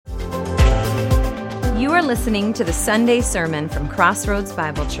You are listening to the Sunday sermon from Crossroads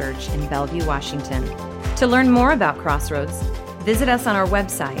Bible Church in Bellevue, Washington. To learn more about Crossroads, visit us on our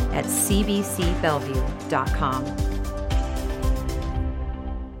website at cbcbellevue.com.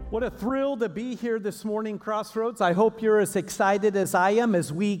 What a thrill to be here this morning, Crossroads. I hope you're as excited as I am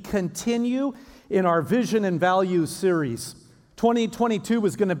as we continue in our Vision and Values series. 2022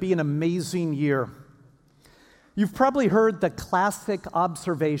 is going to be an amazing year. You've probably heard the classic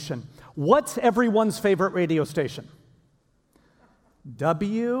observation. What's everyone's favorite radio station?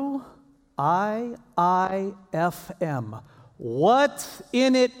 WIIFM. What's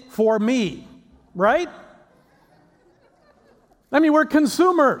in it for me? Right? I mean, we're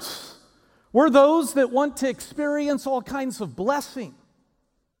consumers. We're those that want to experience all kinds of blessing.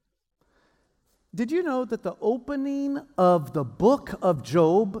 Did you know that the opening of the book of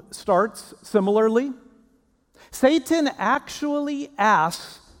Job starts similarly? Satan actually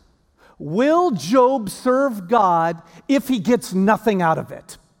asks, will Job serve God if he gets nothing out of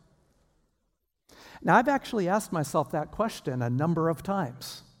it? Now, I've actually asked myself that question a number of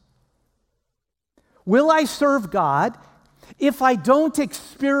times. Will I serve God if I don't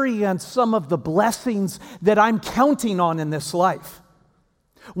experience some of the blessings that I'm counting on in this life?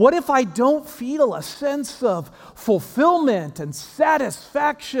 What if I don't feel a sense of fulfillment and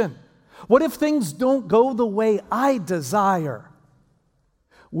satisfaction? What if things don't go the way I desire?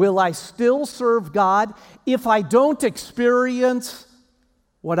 Will I still serve God if I don't experience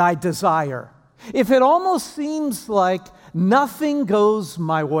what I desire? If it almost seems like nothing goes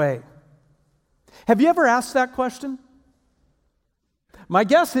my way? Have you ever asked that question? My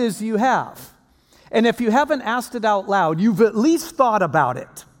guess is you have. And if you haven't asked it out loud, you've at least thought about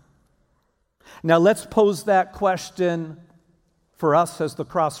it. Now let's pose that question for us as the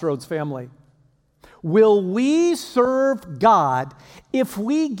Crossroads family. Will we serve God if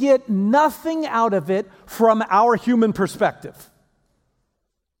we get nothing out of it from our human perspective?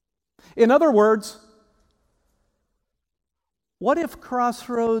 In other words, what if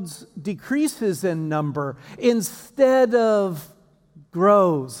Crossroads decreases in number instead of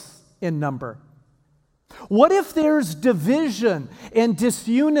grows in number? What if there's division and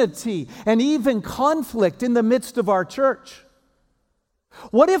disunity and even conflict in the midst of our church?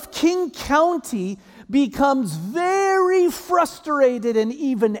 What if King County becomes very frustrated and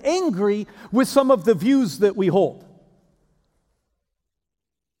even angry with some of the views that we hold?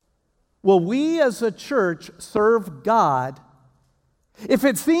 Will we as a church serve God if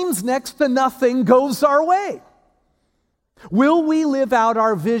it seems next to nothing goes our way? Will we live out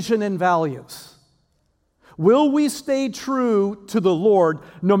our vision and values? Will we stay true to the Lord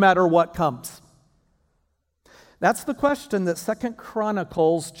no matter what comes? That's the question that 2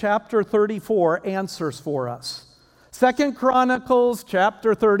 Chronicles chapter 34 answers for us. 2 Chronicles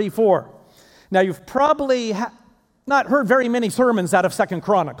chapter 34. Now, you've probably not heard very many sermons out of 2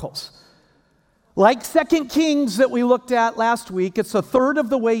 Chronicles. Like 2 Kings that we looked at last week, it's a third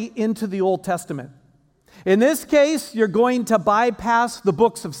of the way into the Old Testament. In this case, you're going to bypass the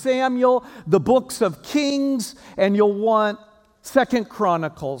books of Samuel, the books of Kings, and you'll want 2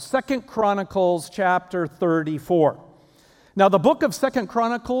 Chronicles. 2 Chronicles chapter 34. Now, the book of 2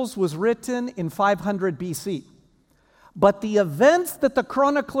 Chronicles was written in 500 BC. But the events that the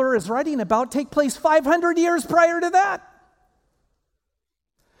chronicler is writing about take place 500 years prior to that.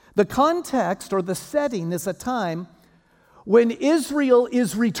 The context or the setting is a time when Israel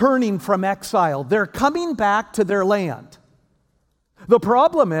is returning from exile. They're coming back to their land. The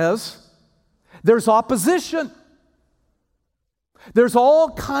problem is there's opposition. There's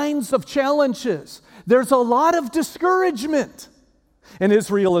all kinds of challenges. There's a lot of discouragement. And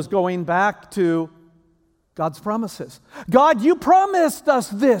Israel is going back to God's promises. God, you promised us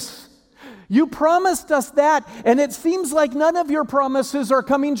this. You promised us that. And it seems like none of your promises are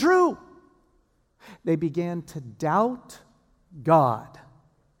coming true. They began to doubt God.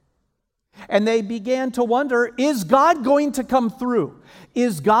 And they began to wonder, is God going to come through?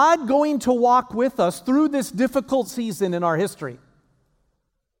 Is God going to walk with us through this difficult season in our history?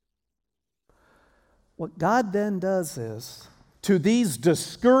 What God then does is, to these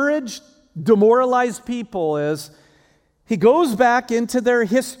discouraged, demoralized people, is he goes back into their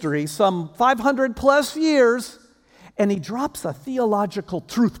history, some 500 plus years, and he drops a theological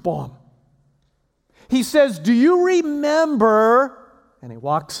truth bomb. He says, do you remember? And he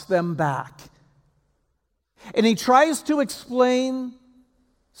walks them back. And he tries to explain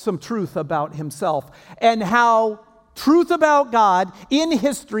some truth about himself and how truth about God in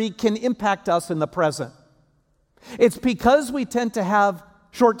history can impact us in the present. It's because we tend to have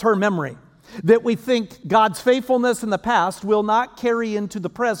short-term memory that we think God's faithfulness in the past will not carry into the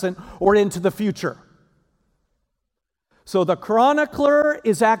present or into the future. So the chronicler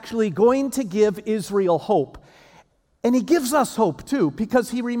is actually going to give Israel hope. And he gives us hope too, because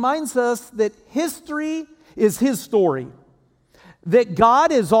he reminds us that history is his story. That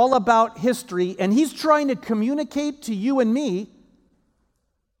God is all about history, and he's trying to communicate to you and me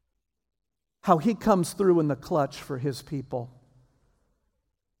how he comes through in the clutch for his people.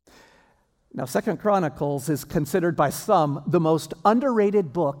 Now, 2 Chronicles is considered by some the most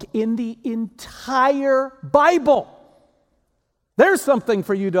underrated book in the entire Bible. There's something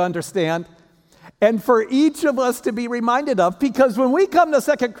for you to understand and for each of us to be reminded of, because when we come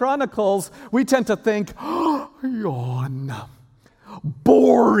to 2 Chronicles, we tend to think, oh, yawn,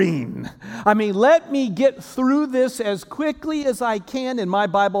 boring. I mean, let me get through this as quickly as I can in my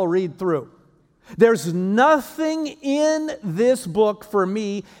Bible read through. There's nothing in this book for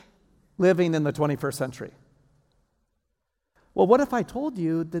me living in the 21st century. Well, what if I told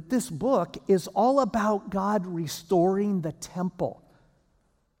you that this book is all about God restoring the temple?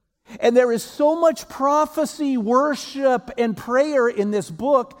 And there is so much prophecy, worship, and prayer in this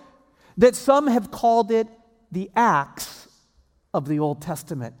book that some have called it the Acts of the Old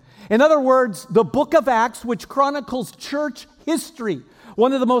Testament. In other words, the book of Acts, which chronicles church history,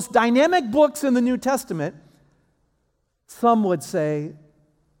 one of the most dynamic books in the New Testament, some would say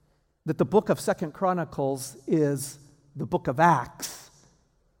that the book of 2 Chronicles is the book of Acts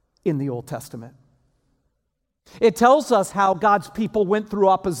in the Old Testament. It tells us how God's people went through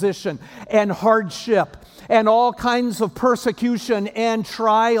opposition and hardship and all kinds of persecution and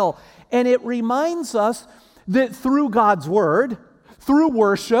trial. And it reminds us that through God's word, through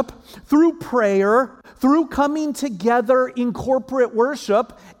worship, through prayer, through coming together in corporate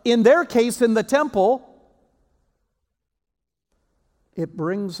worship, in their case in the temple, it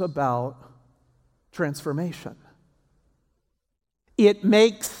brings about transformation. It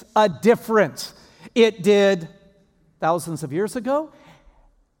makes a difference. It did thousands of years ago.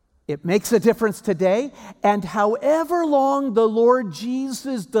 It makes a difference today. And however long the Lord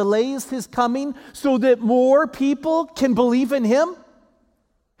Jesus delays his coming so that more people can believe in him,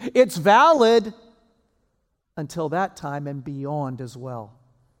 it's valid until that time and beyond as well.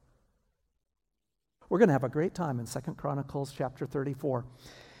 We're going to have a great time in 2 Chronicles chapter 34.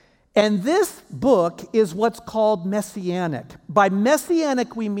 And this book is what's called messianic. By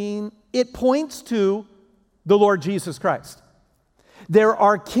messianic, we mean it points to the Lord Jesus Christ. There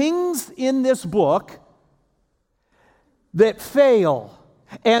are kings in this book that fail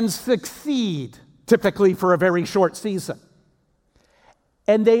and succeed, typically for a very short season.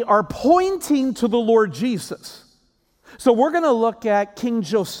 And they are pointing to the Lord Jesus. So we're going to look at King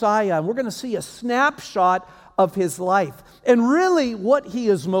Josiah, and we're going to see a snapshot of his life and really what he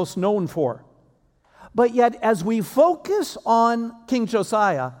is most known for. But yet, as we focus on King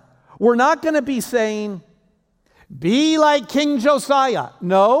Josiah, we're not going to be saying, be like King Josiah.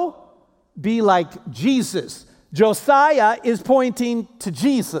 No, be like Jesus. Josiah is pointing to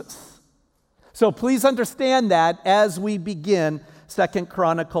Jesus. So please understand that as we begin 2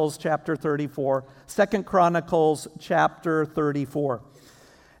 Chronicles chapter 34. 2 Chronicles chapter 34.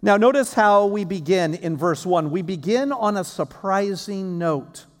 Now notice how we begin in verse 1. We begin on a surprising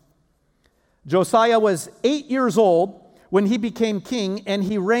note. Josiah was 8 years old when he became king, and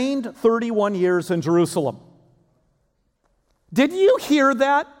he reigned 31 years in Jerusalem. Did you hear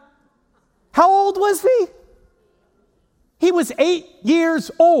that? How old was he? He was 8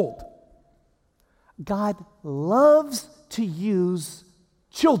 years old. God loves to use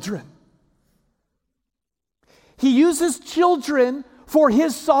children. He uses children for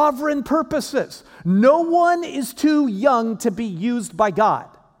his sovereign purposes. No one is too young to be used by God.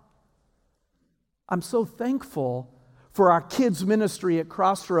 I'm so thankful for our kids' ministry at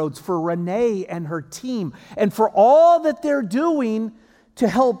Crossroads, for Renee and her team, and for all that they're doing to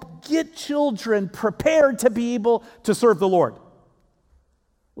help get children prepared to be able to serve the Lord.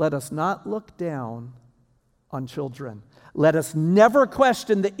 Let us not look down on children. Let us never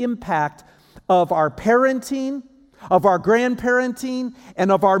question the impact of our parenting, of our grandparenting,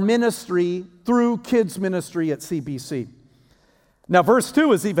 and of our ministry through kids' ministry at CBC. Now, verse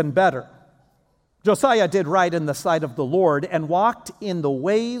 2 is even better. Josiah did right in the sight of the Lord and walked in the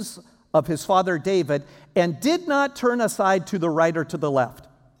ways of his father David and did not turn aside to the right or to the left.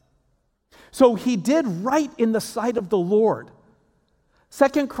 So he did right in the sight of the Lord.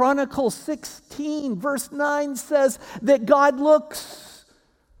 2 Chronicles 16 verse 9 says that God looks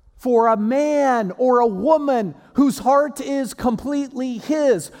for a man or a woman whose heart is completely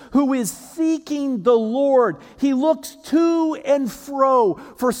his, who is seeking the Lord. He looks to and fro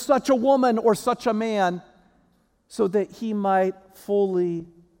for such a woman or such a man so that he might fully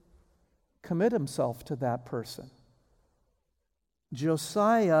commit himself to that person.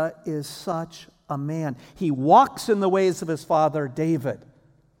 Josiah is such a man. He walks in the ways of his father David.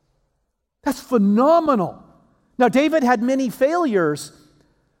 That's phenomenal. Now, David had many failures,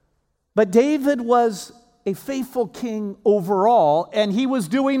 but David was a faithful king overall, and he was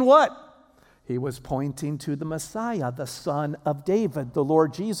doing what? He was pointing to the Messiah, the son of David, the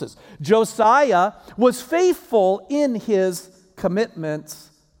Lord Jesus. Josiah was faithful in his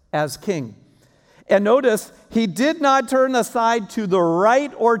commitments as king. And notice, he did not turn aside to the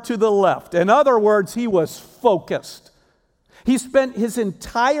right or to the left. In other words, he was focused. He spent his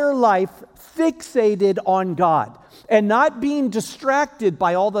entire life fixated on God and not being distracted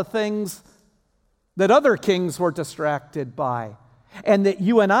by all the things that other kings were distracted by and that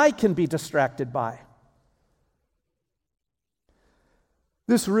you and I can be distracted by.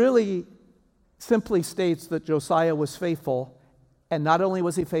 This really simply states that Josiah was faithful, and not only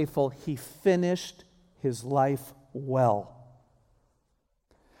was he faithful, he finished his life well.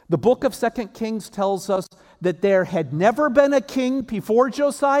 The book of 2 Kings tells us that there had never been a king before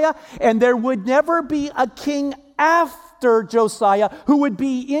Josiah, and there would never be a king after Josiah who would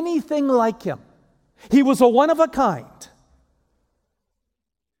be anything like him. He was a one of a kind.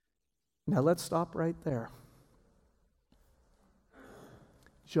 Now let's stop right there.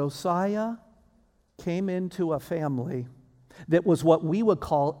 Josiah came into a family that was what we would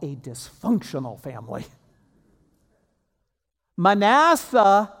call a dysfunctional family.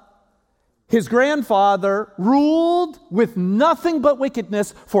 Manasseh, his grandfather, ruled with nothing but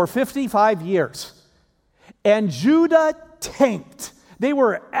wickedness for 55 years. And Judah tanked. They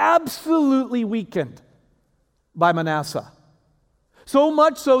were absolutely weakened by Manasseh. So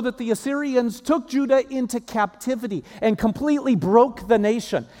much so that the Assyrians took Judah into captivity and completely broke the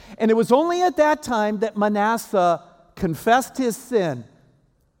nation. And it was only at that time that Manasseh confessed his sin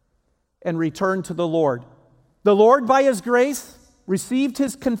and returned to the Lord. The Lord, by his grace, received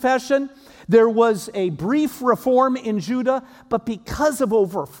his confession. There was a brief reform in Judah, but because of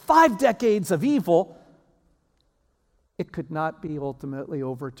over 5 decades of evil, it could not be ultimately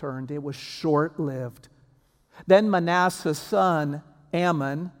overturned. It was short-lived. Then Manasseh's son,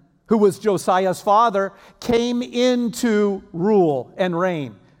 Ammon, who was Josiah's father, came into rule and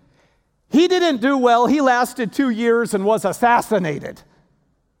reign. He didn't do well. He lasted 2 years and was assassinated.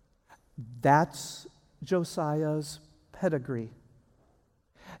 That's Josiah's pedigree.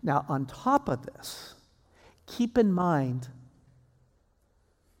 Now, on top of this, keep in mind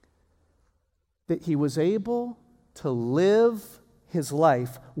that he was able to live his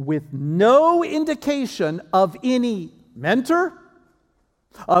life with no indication of any mentor,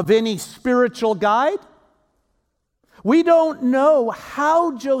 of any spiritual guide. We don't know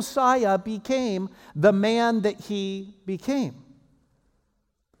how Josiah became the man that he became.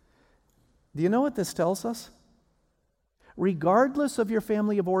 Do you know what this tells us? Regardless of your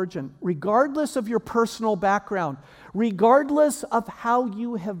family of origin, regardless of your personal background, regardless of how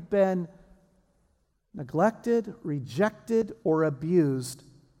you have been neglected, rejected, or abused,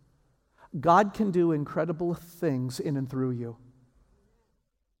 God can do incredible things in and through you.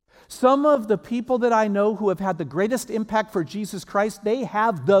 Some of the people that I know who have had the greatest impact for Jesus Christ, they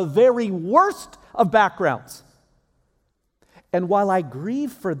have the very worst of backgrounds. And while I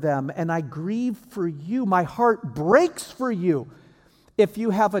grieve for them and I grieve for you, my heart breaks for you if you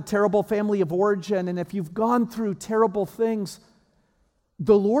have a terrible family of origin and if you've gone through terrible things.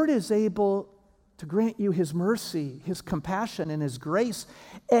 The Lord is able to grant you His mercy, His compassion, and His grace,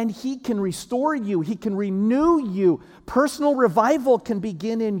 and He can restore you. He can renew you. Personal revival can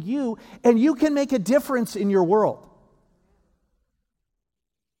begin in you, and you can make a difference in your world.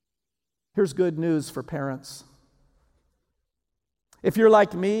 Here's good news for parents. If you're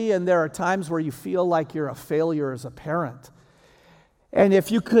like me and there are times where you feel like you're a failure as a parent, and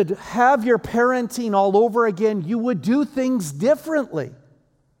if you could have your parenting all over again, you would do things differently.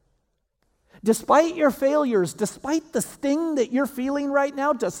 Despite your failures, despite the sting that you're feeling right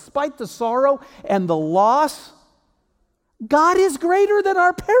now, despite the sorrow and the loss, God is greater than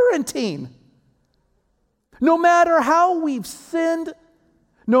our parenting. No matter how we've sinned,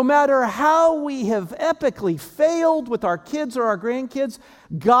 no matter how we have epically failed with our kids or our grandkids,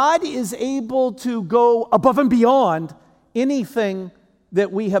 God is able to go above and beyond anything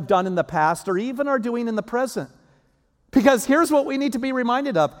that we have done in the past or even are doing in the present. Because here's what we need to be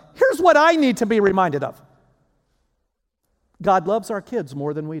reminded of. Here's what I need to be reminded of. God loves our kids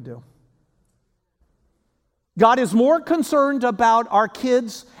more than we do. God is more concerned about our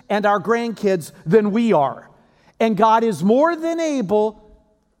kids and our grandkids than we are. And God is more than able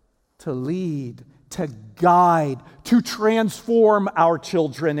to lead, to guide to transform our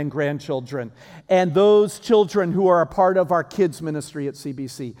children and grandchildren and those children who are a part of our kids' ministry at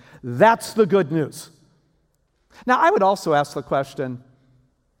CBC. That's the good news. Now, I would also ask the question,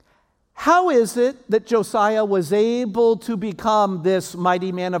 how is it that Josiah was able to become this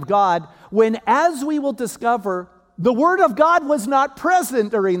mighty man of God when, as we will discover, the Word of God was not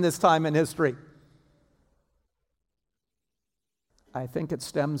present during this time in history? I think it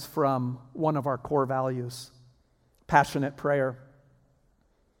stems from one of our core values, passionate prayer.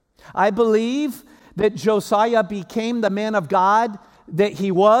 I believe that Josiah became the man of God that he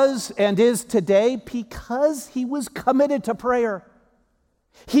was and is today because he was committed to prayer.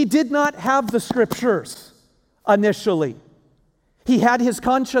 He did not have the scriptures initially. He had his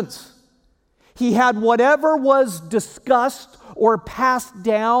conscience. He had whatever was discussed or passed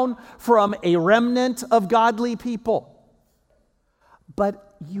down from a remnant of godly people.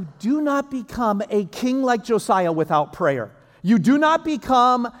 But you do not become a king like Josiah without prayer. You do not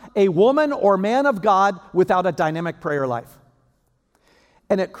become a woman or man of God without a dynamic prayer life.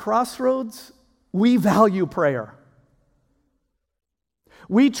 And at Crossroads, we value prayer.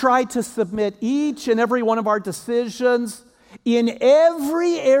 We try to submit each and every one of our decisions in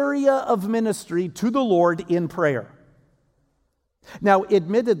every area of ministry to the Lord in prayer. Now,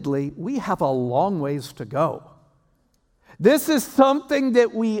 admittedly, we have a long ways to go. This is something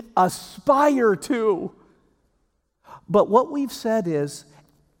that we aspire to. But what we've said is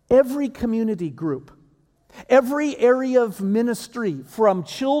every community group, every area of ministry, from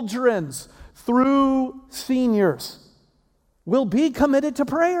children's through seniors, will be committed to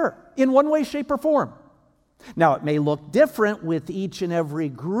prayer in one way, shape, or form. Now, it may look different with each and every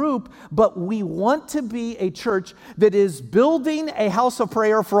group, but we want to be a church that is building a house of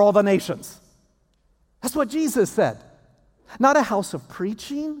prayer for all the nations. That's what Jesus said. Not a house of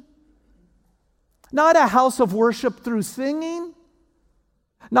preaching, not a house of worship through singing,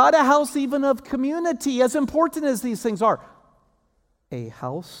 not a house even of community, as important as these things are. A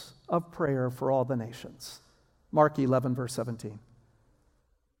house of prayer for all the nations. Mark 11, verse 17.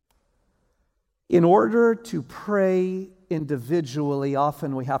 In order to pray individually,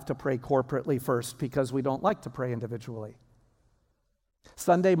 often we have to pray corporately first because we don't like to pray individually.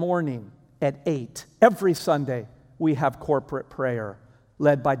 Sunday morning at 8, every Sunday, we have corporate prayer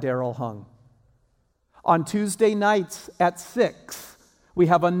led by Daryl Hung. On Tuesday nights at 6, we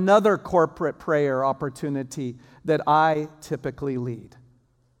have another corporate prayer opportunity that I typically lead.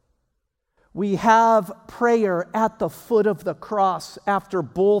 We have prayer at the foot of the cross after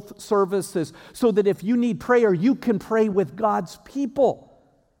both services so that if you need prayer, you can pray with God's people.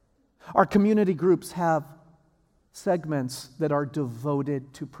 Our community groups have segments that are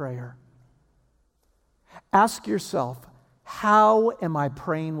devoted to prayer. Ask yourself, how am I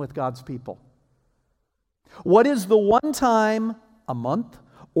praying with God's people? What is the one time a month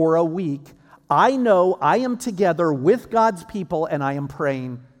or a week I know I am together with God's people and I am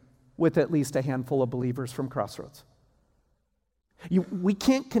praying with at least a handful of believers from Crossroads? We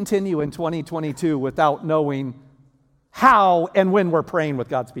can't continue in 2022 without knowing how and when we're praying with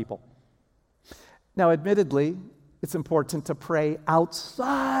God's people. Now, admittedly, it's important to pray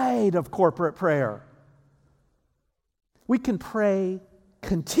outside of corporate prayer. We can pray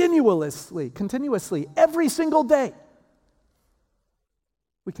continuously, every single day.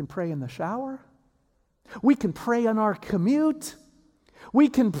 We can pray in the shower. We can pray on our commute. We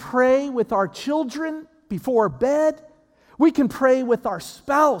can pray with our children before bed. We can pray with our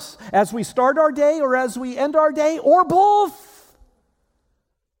spouse as we start our day or as we end our day, or both.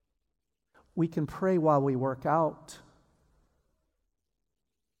 We can pray while we work out.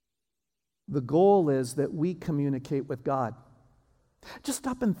 The goal is that we communicate with God. Just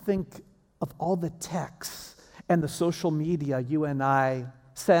stop and think of all the texts and the social media you and I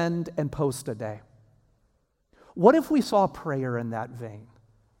send and post a day. What if we saw prayer in that vein?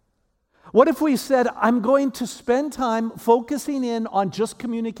 What if we said, I'm going to spend time focusing in on just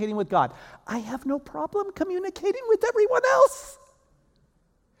communicating with God? I have no problem communicating with everyone else.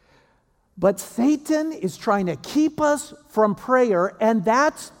 But Satan is trying to keep us from prayer, and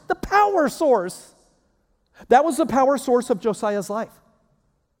that's the power source. That was the power source of Josiah's life.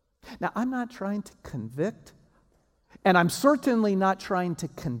 Now, I'm not trying to convict, and I'm certainly not trying to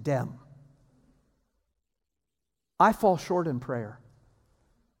condemn. I fall short in prayer.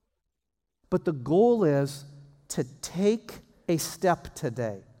 But the goal is to take a step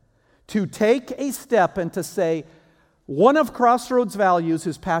today. To take a step and to say, one of Crossroads' values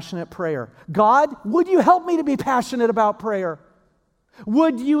is passionate prayer. God, would you help me to be passionate about prayer?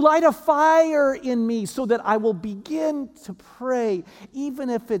 Would you light a fire in me so that I will begin to pray, even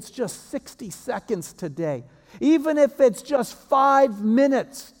if it's just 60 seconds today, even if it's just 5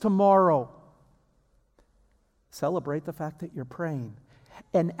 minutes tomorrow? Celebrate the fact that you're praying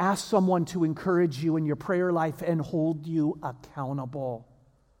and ask someone to encourage you in your prayer life and hold you accountable.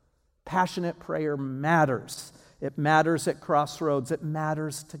 Passionate prayer matters. It matters at Crossroads. It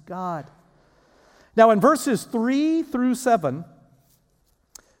matters to God. Now, in verses 3 through 7,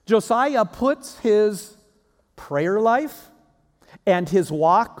 Josiah puts his prayer life and his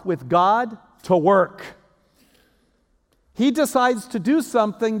walk with God to work. He decides to do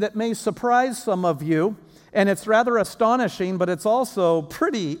something that may surprise some of you, and it's rather astonishing, but it's also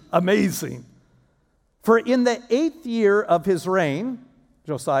pretty amazing. For in the 8th year of his reign,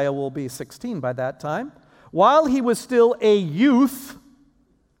 Josiah will be 16 by that time, while he was still a youth,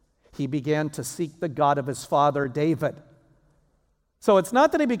 he began to seek the God of his father David. So it's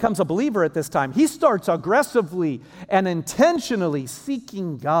not that he becomes a believer at this time. He starts aggressively and intentionally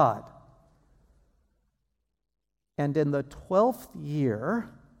seeking God. And in the 12th year,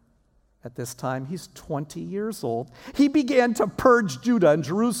 at this time, he's 20 years old, he began to purge Judah and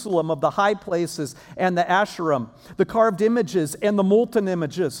Jerusalem of the high places and the Asherim, the carved images and the molten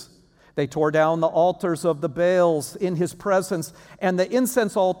images. They tore down the altars of the Baals in his presence and the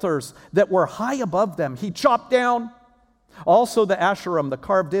incense altars that were high above them. He chopped down. Also the Asherim, the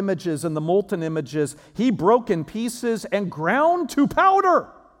carved images and the molten images, he broke in pieces and ground to powder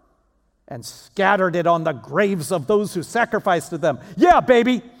and scattered it on the graves of those who sacrificed to them. Yeah,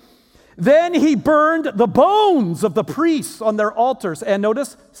 baby. Then he burned the bones of the priests on their altars. And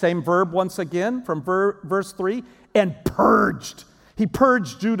notice, same verb once again from verse 3, and purged. He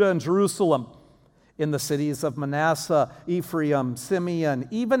purged Judah and Jerusalem in the cities of Manasseh, Ephraim, Simeon,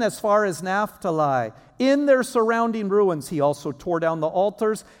 even as far as Naphtali. In their surrounding ruins, he also tore down the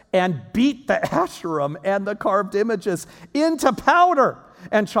altars and beat the Asherim and the carved images into powder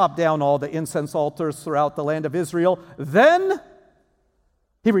and chopped down all the incense altars throughout the land of Israel. Then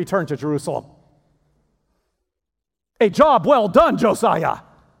he returned to Jerusalem. A job well done, Josiah.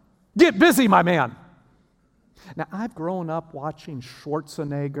 Get busy, my man. Now, I've grown up watching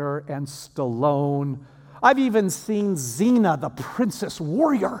Schwarzenegger and Stallone. I've even seen Xena, the princess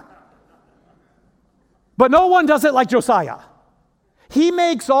warrior. But no one does it like Josiah. He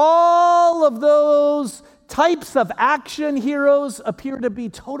makes all of those types of action heroes appear to be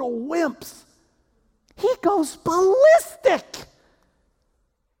total wimps. He goes ballistic.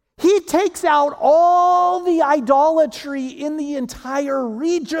 He takes out all the idolatry in the entire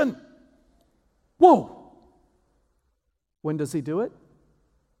region. Whoa. When does he do it?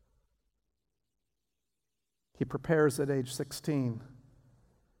 He prepares at age 16.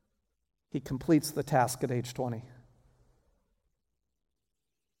 He completes the task at age 20.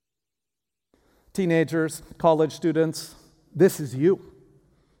 Teenagers, college students, this is you.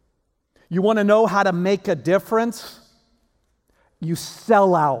 You want to know how to make a difference? You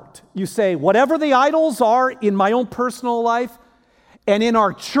sell out. You say, whatever the idols are in my own personal life and in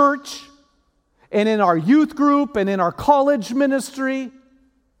our church and in our youth group and in our college ministry,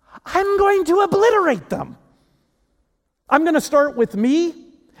 I'm going to obliterate them. I'm going to start with me,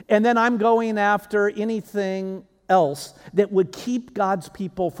 and then I'm going after anything else that would keep God's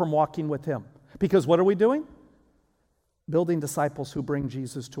people from walking with Him. Because what are we doing? Building disciples who bring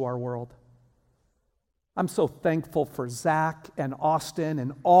Jesus to our world. I'm so thankful for Zach and Austin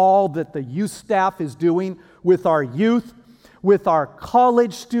and all that the youth staff is doing with our youth, with our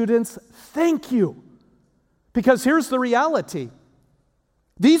college students. Thank you. Because here's the reality.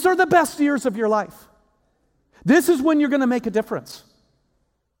 These are the best years of your life. This is when you're going to make a difference.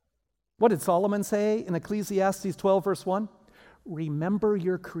 What did Solomon say in Ecclesiastes 12, verse 1? Remember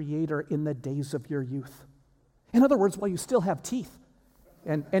your Creator in the days of your youth. In other words, while you still have teeth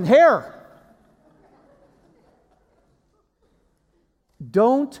and hair.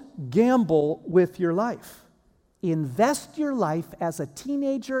 Don't gamble with your life. Invest your life as a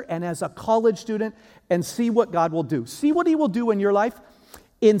teenager and as a college student and see what God will do. See what He will do in your life,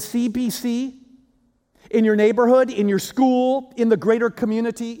 in CBC, in your neighborhood, in your school, in the greater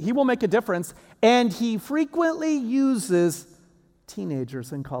community. He will make a difference, and He frequently uses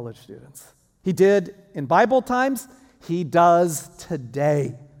teenagers and college students. He did in Bible times. He does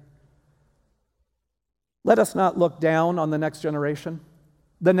today. Let us not look down on the next generation.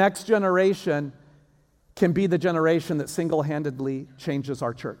 The next generation can be the generation that single-handedly changes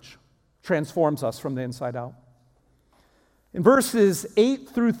our church, transforms us from the inside out. In verses 8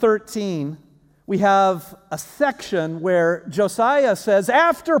 through 13, we have a section where Josiah says,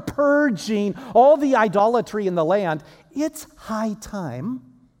 after purging all the idolatry in the land, it's high time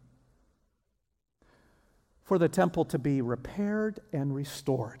for the temple to be repaired and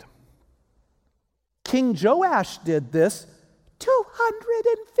restored. King Joash did this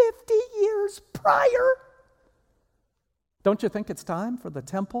 250 years prior. Don't you think it's time for the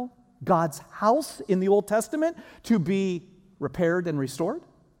temple, God's house in the Old Testament, to be repaired and restored?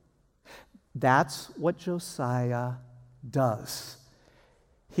 That's what Josiah does.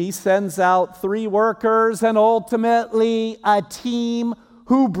 He sends out 3 workers and ultimately a team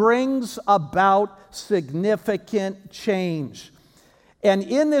who brings about significant change. And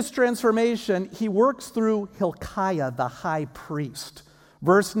in this transformation, he works through Hilkiah, the high priest.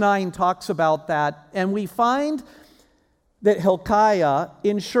 Verse 9 talks about that, and we find that Hilkiah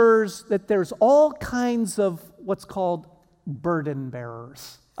ensures that there's all kinds of what's called burden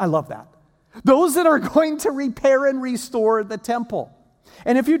bearers. I love that. Those that are going to repair and restore the temple.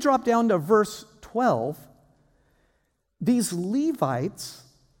 And if you drop down to verse 12, these Levites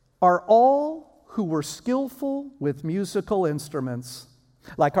are all who were skillful with musical instruments,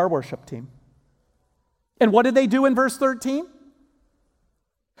 like our worship team. And what did they do in verse 13?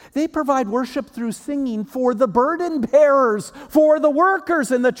 They provide worship through singing for the burden bearers, for the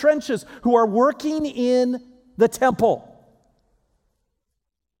workers in the trenches who are working in the temple.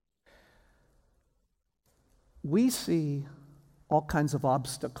 We see all kinds of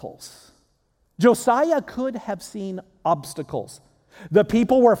obstacles. Josiah could have seen obstacles. The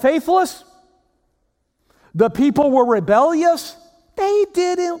people were faithless. The people were rebellious. They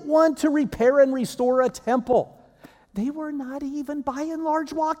didn't want to repair and restore a temple. They were not even, by and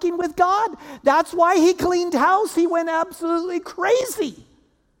large, walking with God. That's why he cleaned house. He went absolutely crazy.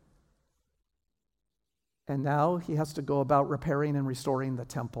 And now he has to go about repairing and restoring the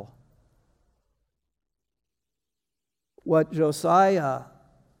temple. What Josiah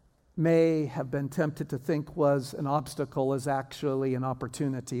may have been tempted to think was an obstacle is actually an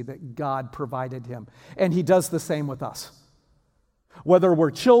opportunity that God provided him. And he does the same with us. Whether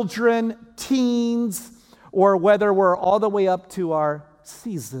we're children, teens, or whether we're all the way up to our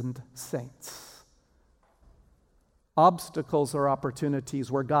seasoned saints. Obstacles are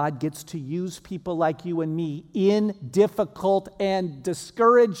opportunities where God gets to use people like you and me in difficult and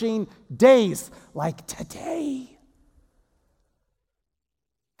discouraging days like today.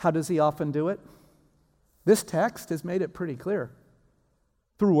 How does he often do it? This text has made it pretty clear.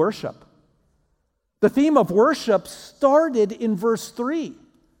 Through worship. The theme of worship started in verse 3.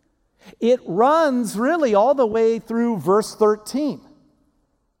 It runs really all the way through verse 13.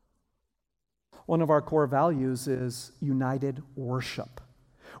 One of our core values is united worship.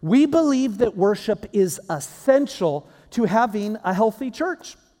 We believe that worship is essential to having a healthy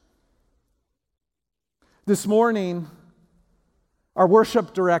church. This morning, our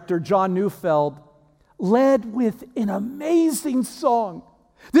worship director, John Neufeld, led with an amazing song.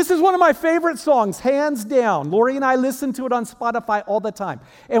 This is one of my favorite songs, hands down. Lori and I listen to it on Spotify all the time.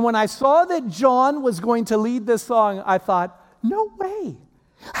 And when I saw that John was going to lead this song, I thought, no way.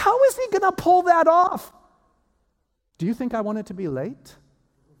 How is he going to pull that off? Do you think I wanted to be late?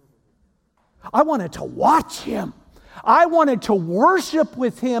 I wanted to watch him. I wanted to worship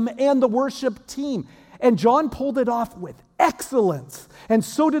with him and the worship team. And John pulled it off with excellence. And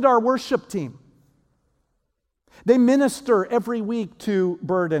so did our worship team. They minister every week to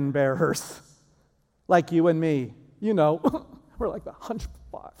burden bearers, like you and me. You know, we're like the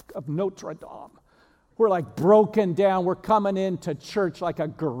hunchback of Notre Dame. We're like broken down. We're coming into church like a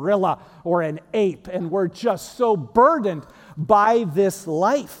gorilla or an ape, and we're just so burdened by this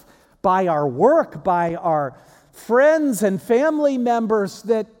life, by our work, by our friends and family members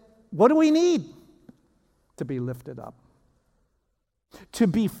that what do we need? To be lifted up. To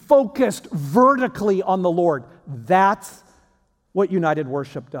be focused vertically on the Lord. That's what united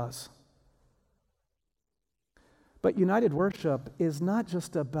worship does. But united worship is not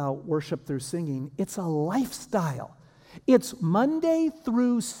just about worship through singing. It's a lifestyle. It's Monday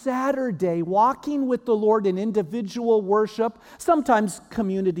through Saturday, walking with the Lord in individual worship, sometimes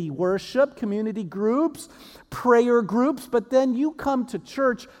community worship, community groups, prayer groups, but then you come to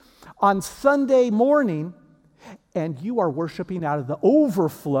church on Sunday morning and you are worshiping out of the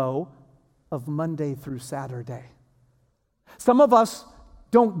overflow of Monday through Saturday. Some of us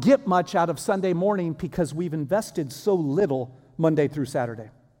don't get much out of Sunday morning because we've invested so little Monday through Saturday.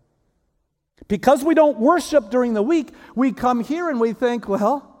 Because we don't worship during the week, we come here and we think,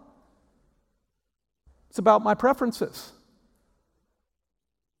 well, it's about my preferences.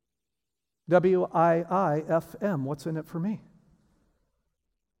 WIIFM, what's in it for me?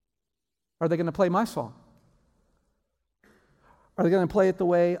 Are they going to play my song? Are they going to play it the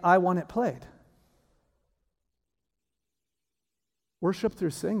way I want it played? Worship through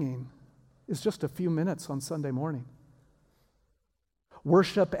singing is just a few minutes on Sunday morning.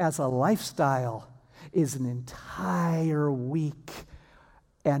 Worship as a lifestyle is an entire week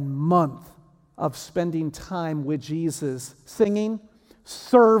and month of spending time with Jesus, singing,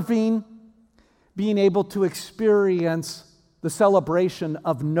 serving, being able to experience the celebration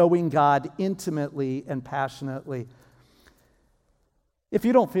of knowing God intimately and passionately. If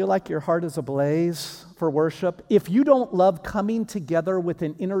you don't feel like your heart is ablaze for worship, if you don't love coming together with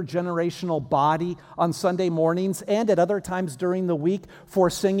an intergenerational body on Sunday mornings and at other times during the week for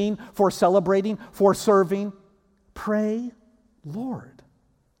singing, for celebrating, for serving, pray, Lord,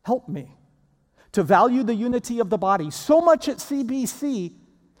 help me to value the unity of the body so much at CBC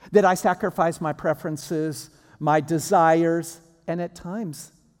that I sacrifice my preferences, my desires, and at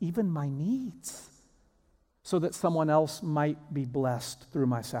times even my needs, so that someone else might be blessed through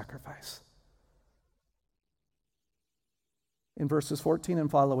my sacrifice. In verses 14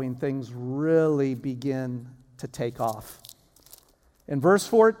 and following, things really begin to take off. In verse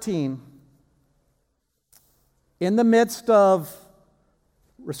 14, in the midst of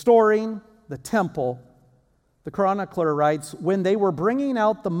restoring the temple, the chronicler writes, when they were bringing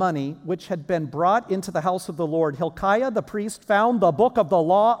out the money which had been brought into the house of the Lord, Hilkiah the priest found the book of the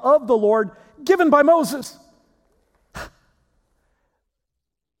law of the Lord given by Moses.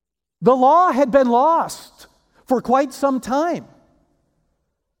 The law had been lost for quite some time.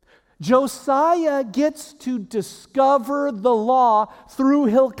 Josiah gets to discover the law through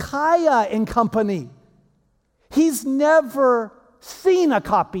Hilkiah and company. He's never seen a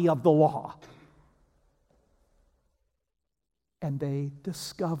copy of the law. And they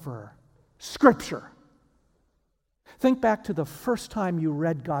discover Scripture. Think back to the first time you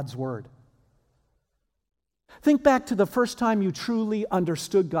read God's Word. Think back to the first time you truly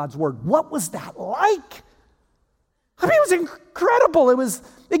understood God's Word. What was that like? I mean, it was incredible. It was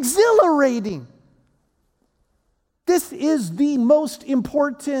exhilarating. This is the most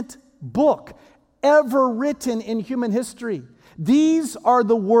important book ever written in human history. These are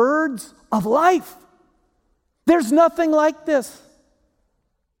the words of life. There's nothing like this.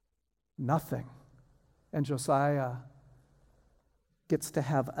 Nothing. And Josiah gets to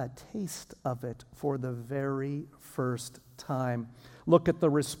have a taste of it for the very first time. Look at the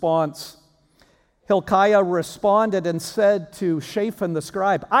response. Hilkiah responded and said to Shaphan the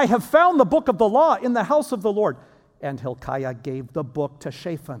scribe, I have found the book of the law in the house of the Lord. And Hilkiah gave the book to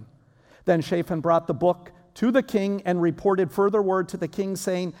Shaphan. Then Shaphan brought the book to the king and reported further word to the king,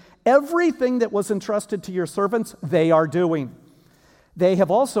 saying, everything that was entrusted to your servants, they are doing. They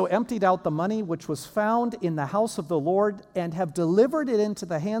have also emptied out the money which was found in the house of the Lord and have delivered it into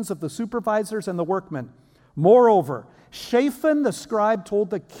the hands of the supervisors and the workmen. Moreover, Shaphan the scribe told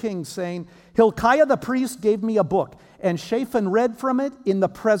the king, saying, Hilkiah the priest gave me a book, and Shaphan read from it in the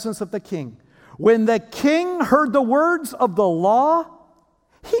presence of the king. When the king heard the words of the law,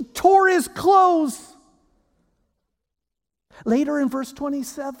 he tore his clothes. Later in verse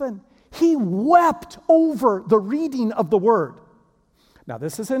 27, he wept over the reading of the word. Now,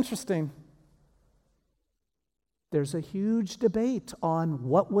 this is interesting. There's a huge debate on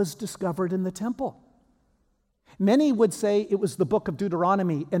what was discovered in the temple. Many would say it was the book of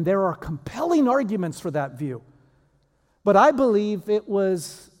Deuteronomy, and there are compelling arguments for that view. But I believe it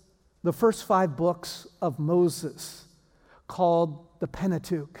was the first 5 books of Moses, called the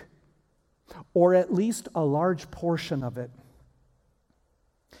Pentateuch, or at least a large portion of it.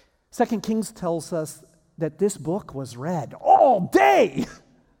 2 Kings tells us that this book was read all day.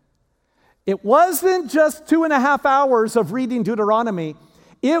 It wasn't just 2.5 hours of reading Deuteronomy.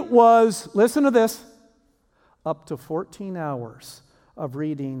 It was, listen to this, up to 14 hours of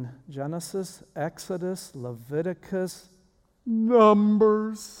reading Genesis, Exodus, Leviticus,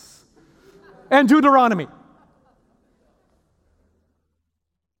 Numbers, and Deuteronomy.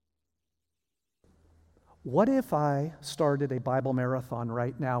 What if I started a Bible marathon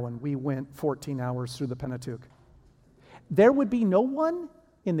right now and we went 14 hours through the Pentateuch? There would be no one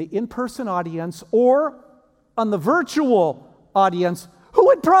in the in-person audience or on the virtual audience who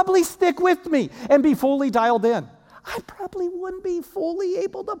would probably stick with me and be fully dialed in. I probably wouldn't be fully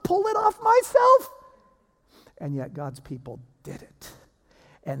able to pull it off myself. And yet God's people did it.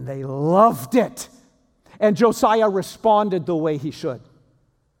 And they loved it. And Josiah responded the way he should.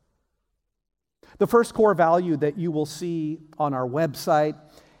 The first core value that you will see on our website,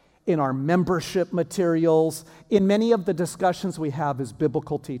 in our membership materials, in many of the discussions we have is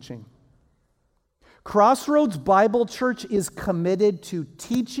biblical teaching. Crossroads Bible Church is committed to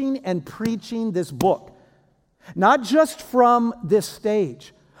teaching and preaching this book, not just from this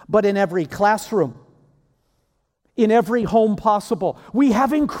stage, but in every classroom, in every home possible. We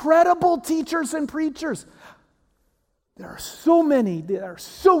have incredible teachers and preachers. There are so many that are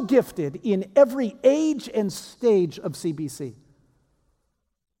so gifted in every age and stage of CBC.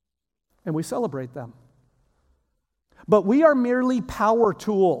 And we celebrate them. But we are merely power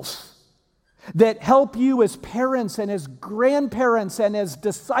tools that help you as parents and as grandparents and as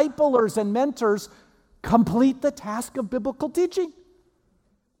disciplers and mentors complete the task of biblical teaching.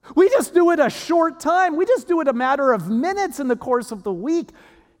 We just do it a short time. We just do it a matter of minutes in the course of the week.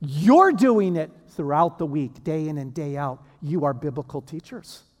 You're doing it throughout the week, day in and day out. You are biblical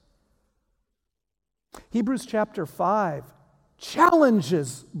teachers. Hebrews chapter 5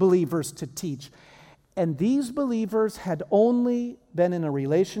 challenges believers to teach. And these believers had only been in a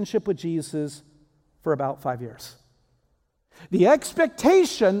relationship with Jesus for about 5 years. The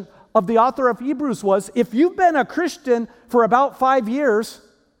expectation of the author of Hebrews was, if you've been a Christian for about 5 years,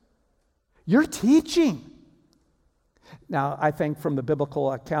 you're teaching. Now, I think from the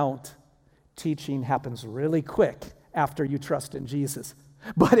biblical account, teaching happens really quick after you trust in Jesus.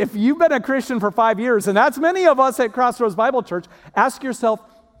 But if you've been a Christian for 5 years, and that's many of us at Crossroads Bible Church, ask yourself,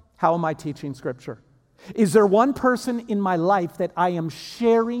 how am I teaching Scripture? Is there one person in my life that I am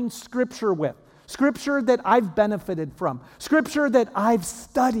sharing Scripture with? Scripture that I've benefited from? Scripture that I've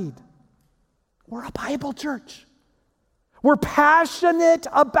studied? We're a Bible church. We're passionate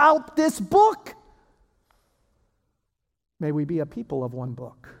about this book. May we be a people of one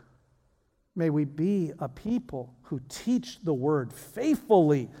book. May we be a people who teach the word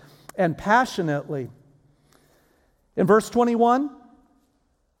faithfully and passionately. In verse 21,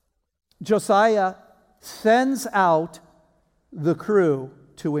 Josiah sends out the crew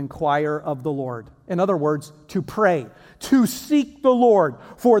to inquire of the Lord. In other words, to pray, to seek the Lord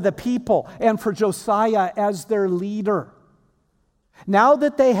for the people and for Josiah as their leader. Now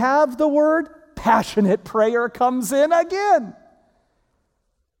that they have the word, passionate prayer comes in again.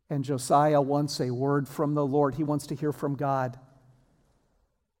 And Josiah wants a word from the Lord. He wants to hear from God.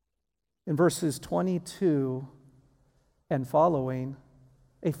 In verses 22 and following,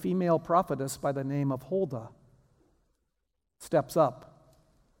 a female prophetess by the name of Huldah steps up.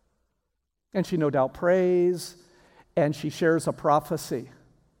 And she no doubt prays, and she shares a prophecy.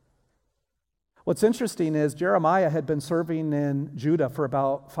 What's interesting is Jeremiah had been serving in Judah for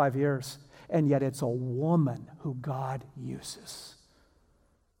about 5 years, and yet it's a woman who God uses.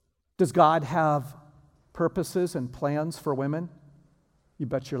 Does God have purposes and plans for women? You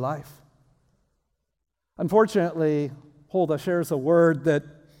bet your life. Unfortunately, Huldah shares a word that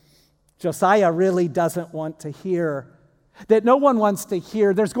Josiah really doesn't want to hear, that no one wants to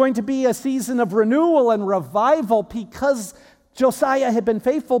hear. There's going to be a season of renewal and revival because Josiah had been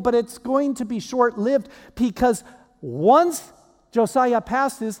faithful, but it's going to be short-lived because once Josiah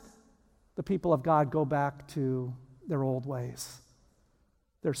passes, the people of God go back to their old ways.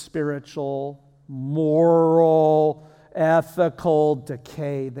 Their spiritual, moral, ethical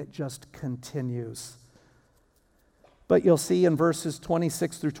decay that just continues. But you'll see in verses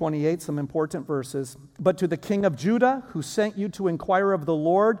 26 through 28, some important verses. But to the king of Judah, who sent you to inquire of the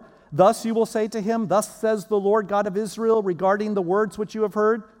Lord, thus you will say to him, thus says the Lord God of Israel regarding the words which you have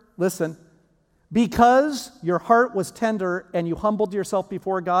heard. Listen, because your heart was tender and you humbled yourself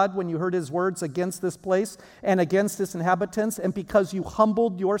before God when you heard his words against this place and against its inhabitants, and because you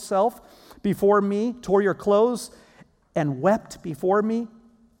humbled yourself before me, tore your clothes, and wept before me,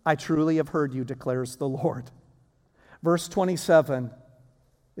 I truly have heard you, declares the Lord. Verse 27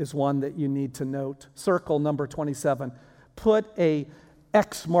 is one that you need to note. Circle number 27. Put a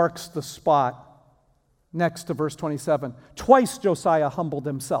X marks the spot next to verse 27. Twice Josiah humbled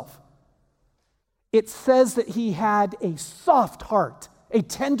himself. It says that he had a soft heart, a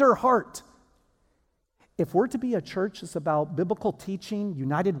tender heart. If we're to be a church that's about biblical teaching,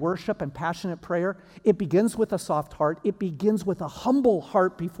 united worship, and passionate prayer, it begins with a soft heart. It begins with a humble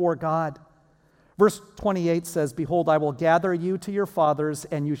heart before God. Verse 28 says, behold, I will gather you to your fathers,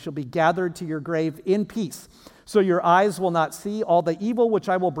 and you shall be gathered to your grave in peace. So your eyes will not see all the evil which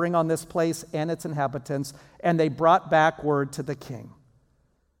I will bring on this place and its inhabitants. And they brought back word to the king.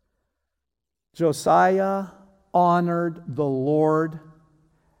 Josiah honored the Lord,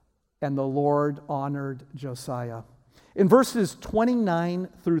 and the Lord honored Josiah. In verses 29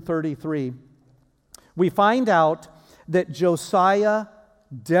 through 33, we find out that Josiah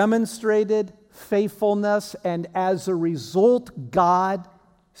demonstrated faithfulness, and as a result, God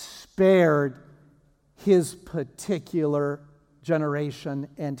spared his particular generation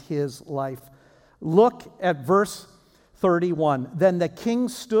and his life. Look at verse 31. Then the king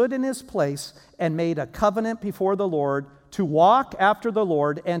stood in his place and made a covenant before the Lord to walk after the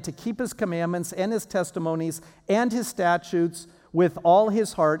Lord and to keep his commandments and his testimonies and his statutes with all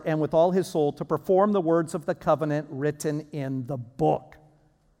his heart and with all his soul, to perform the words of the covenant written in the book.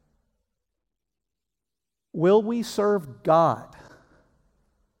 Will we serve God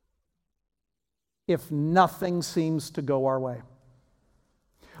if nothing seems to go our way?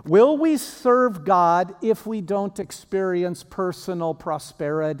 Will we serve God if we don't experience personal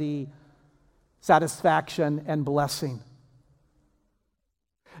prosperity, satisfaction, and blessing?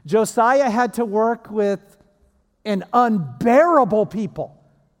 Josiah had to work with an unbearable people,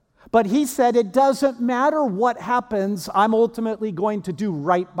 but he said, it doesn't matter what happens, I'm ultimately going to do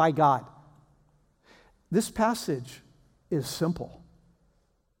right by God. This passage is simple.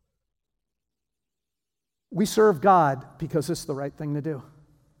 We serve God because it's the right thing to do.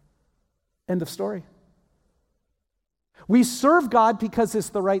 End of story. We serve God because it's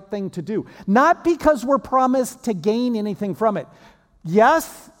the right thing to do, not because we're promised to gain anything from it.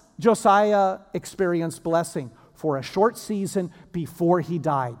 Yes, Josiah experienced blessing for a short season before he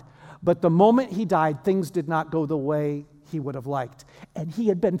died. But the moment he died, things did not go the way he would have liked. And he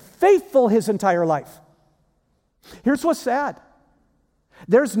had been faithful his entire life. Here's what's sad.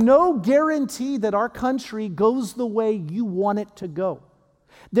 There's no guarantee that our country goes the way you want it to go.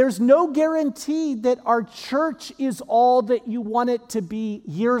 There's no guarantee that our church is all that you want it to be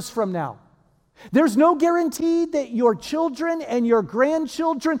years from now. There's no guarantee that your children and your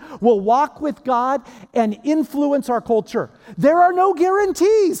grandchildren will walk with God and influence our culture. There are no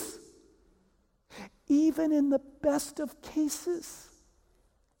guarantees. Even in the best of cases,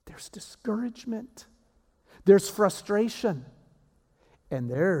 there's discouragement, there's frustration, and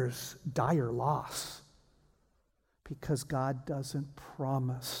there's dire loss because God doesn't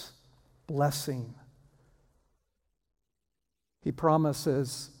promise blessing. He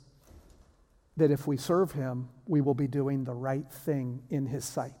promises that if we serve him, we will be doing the right thing in his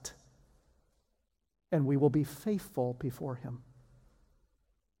sight. And we will be faithful before him.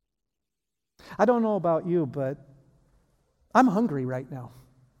 I don't know about you, but I'm hungry right now.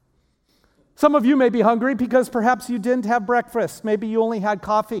 Some of you may be hungry because perhaps you didn't have breakfast. Maybe you only had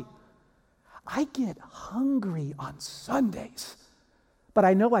coffee. I get hungry on Sundays, but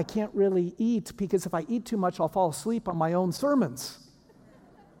I know I can't really eat because if I eat too much, I'll fall asleep on my own sermons.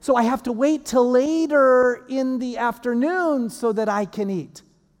 So I have to wait till later in the afternoon so that I can eat.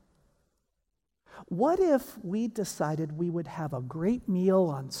 What if we decided we would have a great meal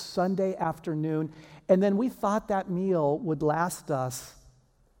on Sunday afternoon, and then we thought that meal would last us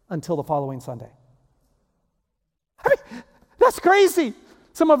until the following Sunday? I mean, that's crazy.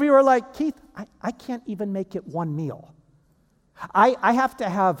 Some of you are like, Keith, I can't even make it one meal. I have to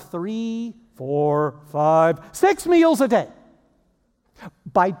have 3, 4, 5, 6 meals a day.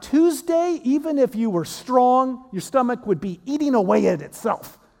 By Tuesday, even if you were strong, your stomach would be eating away at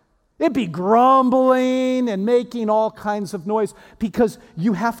itself. It'd be grumbling and making all kinds of noise because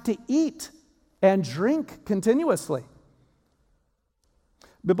you have to eat and drink continuously.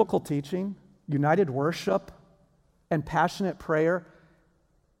 Biblical teaching, united worship, and passionate prayer,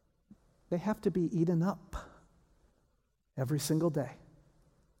 they have to be eaten up every single day.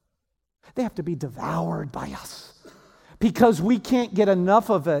 They have to be devoured by us because we can't get enough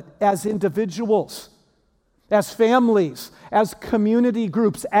of it as individuals, as families, as community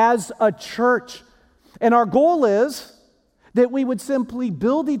groups, as a church. And our goal is that we would simply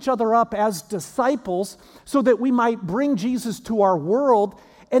build each other up as disciples so that we might bring Jesus to our world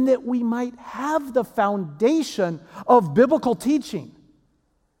and that we might have the foundation of biblical teaching.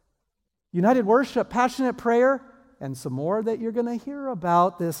 United worship, passionate prayer, and some more that you're going to hear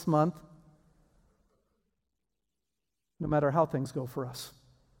about this month, no matter how things go for us.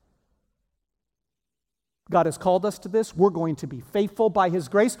 God has called us to this. We're going to be faithful by his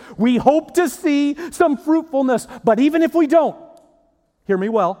grace. We hope to see some fruitfulness, but even if we don't, hear me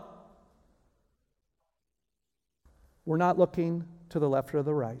well, we're not looking to the left or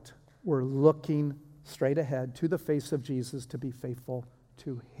the right. We're looking straight ahead to the face of Jesus to be faithful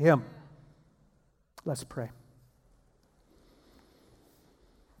to him. Let's pray.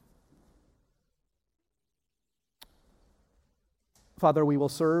 Father, we will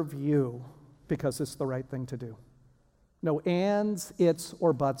serve you because it's the right thing to do. No ands, its,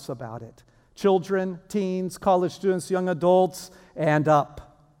 or buts about it. Children, teens, college students, young adults, and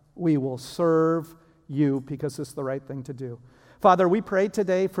up. We will serve you because it's the right thing to do. Father, we pray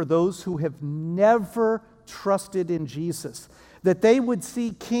today for those who have never trusted in Jesus, that they would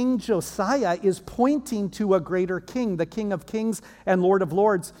see King Josiah is pointing to a greater king, the King of Kings and Lord of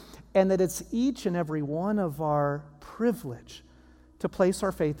Lords, and that it's each and every one of our privilege to place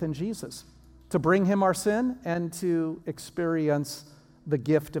our faith in Jesus. to bring him our sin and to experience the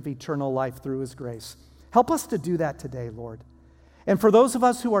gift of eternal life through his grace. Help us to do that today, Lord. And for those of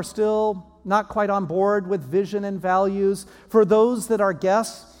us who are still not quite on board with vision and values, for those that are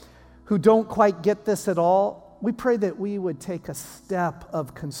guests who don't quite get this at all, we pray that we would take a step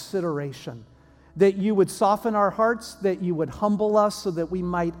of consideration, that you would soften our hearts, that you would humble us so that we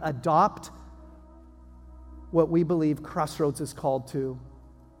might adopt what we believe Crossroads is called to,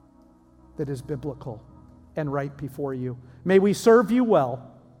 that is biblical and right before you. May we serve you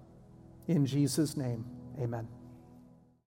well. In Jesus' name, amen.